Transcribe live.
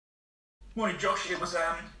Morning, Josh. It was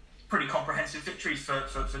pretty comprehensive victory for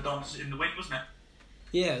Dons in the week, wasn't it?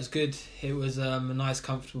 Yeah, it was good. It was a nice,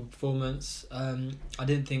 comfortable performance. I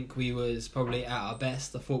didn't think we was probably at our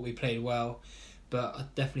best. I thought we played well, but I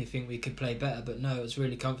definitely think we could play better. But no, it was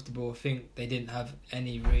really comfortable. I think they didn't have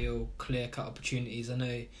any real clear-cut opportunities. I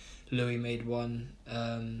know Louis made one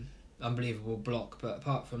unbelievable block, but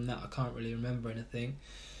apart from that, I can't really remember anything.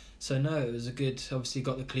 So no, it was a good. Obviously,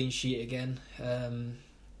 got the clean sheet again.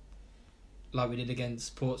 Like we did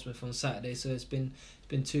against Portsmouth on Saturday, so it's been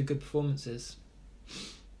two good performances.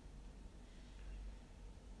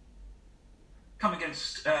 Come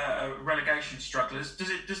against relegation strugglers,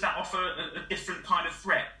 does that offer a different kind of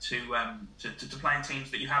threat to playing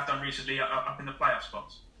teams that you have done recently up in the playoff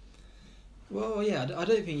spots? Well, yeah, I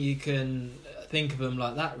don't think you can think of them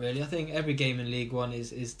like that, really. I think every game in League One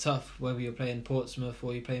is tough, whether you're playing Portsmouth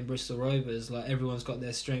or you're playing Bristol Rovers. Like, everyone's got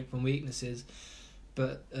their strengths and weaknesses.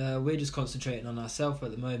 But we're just concentrating on ourselves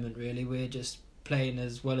at the moment, really. We're just playing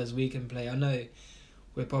as well as we can play. I know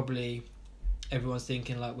everyone's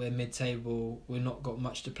thinking like we're mid-table, we've not got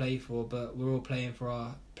much to play for, but we're all playing for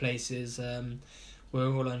our places.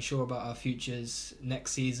 We're all unsure about our futures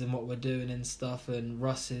next season, what we're doing and stuff, and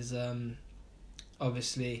Russ is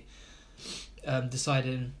obviously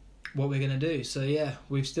deciding what we're going to do. So yeah,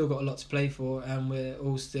 we've still got a lot to play for, and we're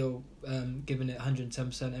all still giving it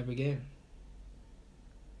 110% every game.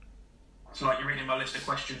 So, like, you're reading my list of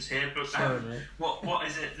questions here, but what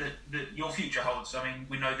is it that your future holds? I mean,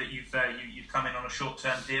 we know that you've come in on a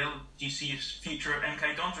short-term deal. Do you see your future at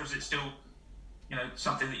MK Dons, or is it still,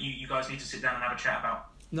 something that you guys need to sit down and have a chat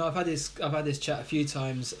about? No, I've had this chat a few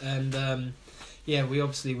times, and yeah, we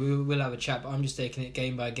will have a chat, but I'm just taking it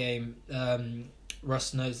game by game.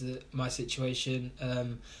 Russ knows my situation.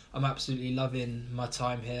 I'm absolutely loving my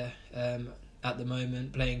time here at the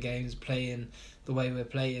moment, playing games, playing the way we're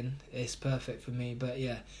playing. It's perfect for me. But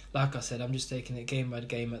yeah, like I said, I'm just taking it game by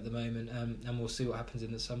game at the moment, and we'll see what happens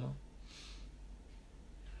in the summer.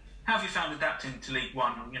 How have you found adapting to League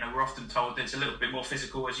One? We're often told that it's a little bit more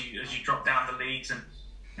physical as you drop down the leagues, and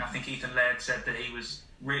I think Ethan Laird said that he was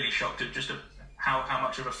really shocked at just how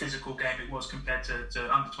much of a physical game it was compared to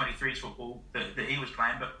under-23s football that he was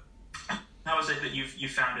playing. But how is it that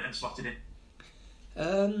you've found it and slotted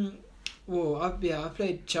in? Well, I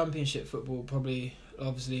played Championship football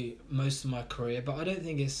obviously most of my career, but I don't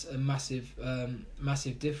think it's a massive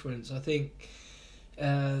difference. I think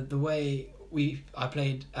the way I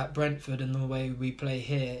played at Brentford and the way we play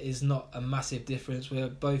here is not a massive difference. We're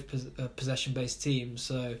both possession-based teams,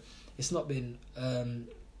 so it's not been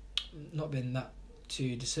that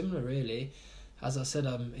too dissimilar, really. As I said,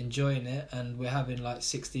 I'm enjoying it, and we're having like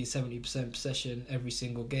 60-70% possession every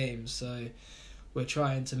single game, so we're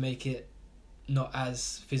trying to make it not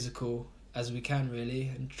as physical as we can, really,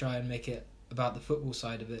 and try and make it about the football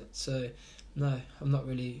side of it. So no, I'm not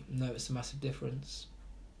really noticed a massive difference.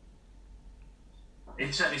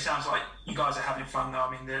 It certainly sounds like you guys are having fun, though.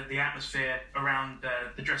 I mean, the atmosphere around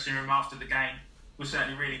the dressing room after the game was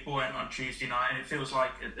certainly really buoyant on Tuesday night, and it feels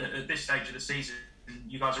like at this stage of the season,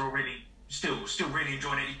 you guys are all really still really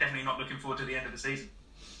enjoying it. You're definitely not looking forward to the end of the season.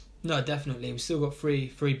 No, definitely. We've still got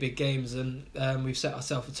three big games, and we've set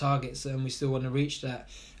ourselves for targets, and we still want to reach that.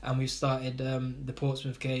 And we've started the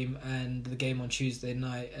Portsmouth game and the game on Tuesday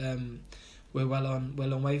night. We're well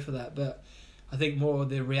on way for that. But I think more of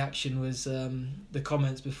the reaction was the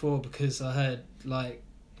comments before, because I heard like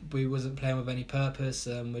we wasn't playing with any purpose.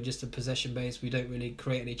 We're just a possession base. We don't really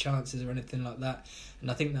create any chances or anything like that.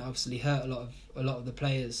 And I think that obviously hurt a lot of the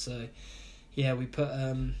players. So yeah, we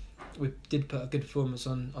did put a good performance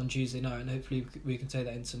on Tuesday night, and hopefully we can take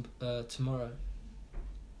that into tomorrow.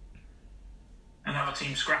 Another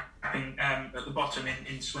team scrapping at the bottom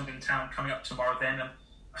in Swindon Town coming up tomorrow then. And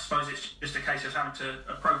I suppose it's just a case of having to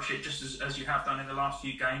approach it just as you have done in the last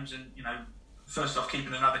few games, and first off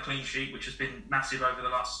keeping another clean sheet, which has been massive over the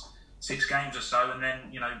last 6 games or so, and then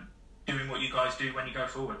doing what you guys do when you go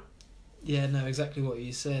forward. Yeah, no, exactly what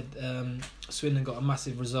you said. Swindon got a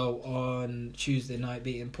massive result on Tuesday night,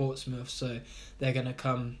 beating Portsmouth, so they're going to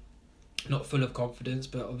come not full of confidence,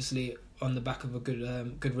 but obviously on the back of a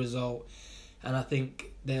good result. And I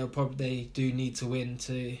think they do need to win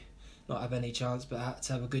to not have any chance, but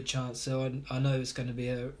to have a good chance. So I know it's going to be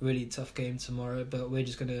a really tough game tomorrow, but we're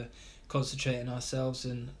just going to concentrate on ourselves,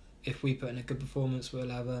 and if we put in a good performance, we'll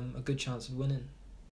have a good chance of winning.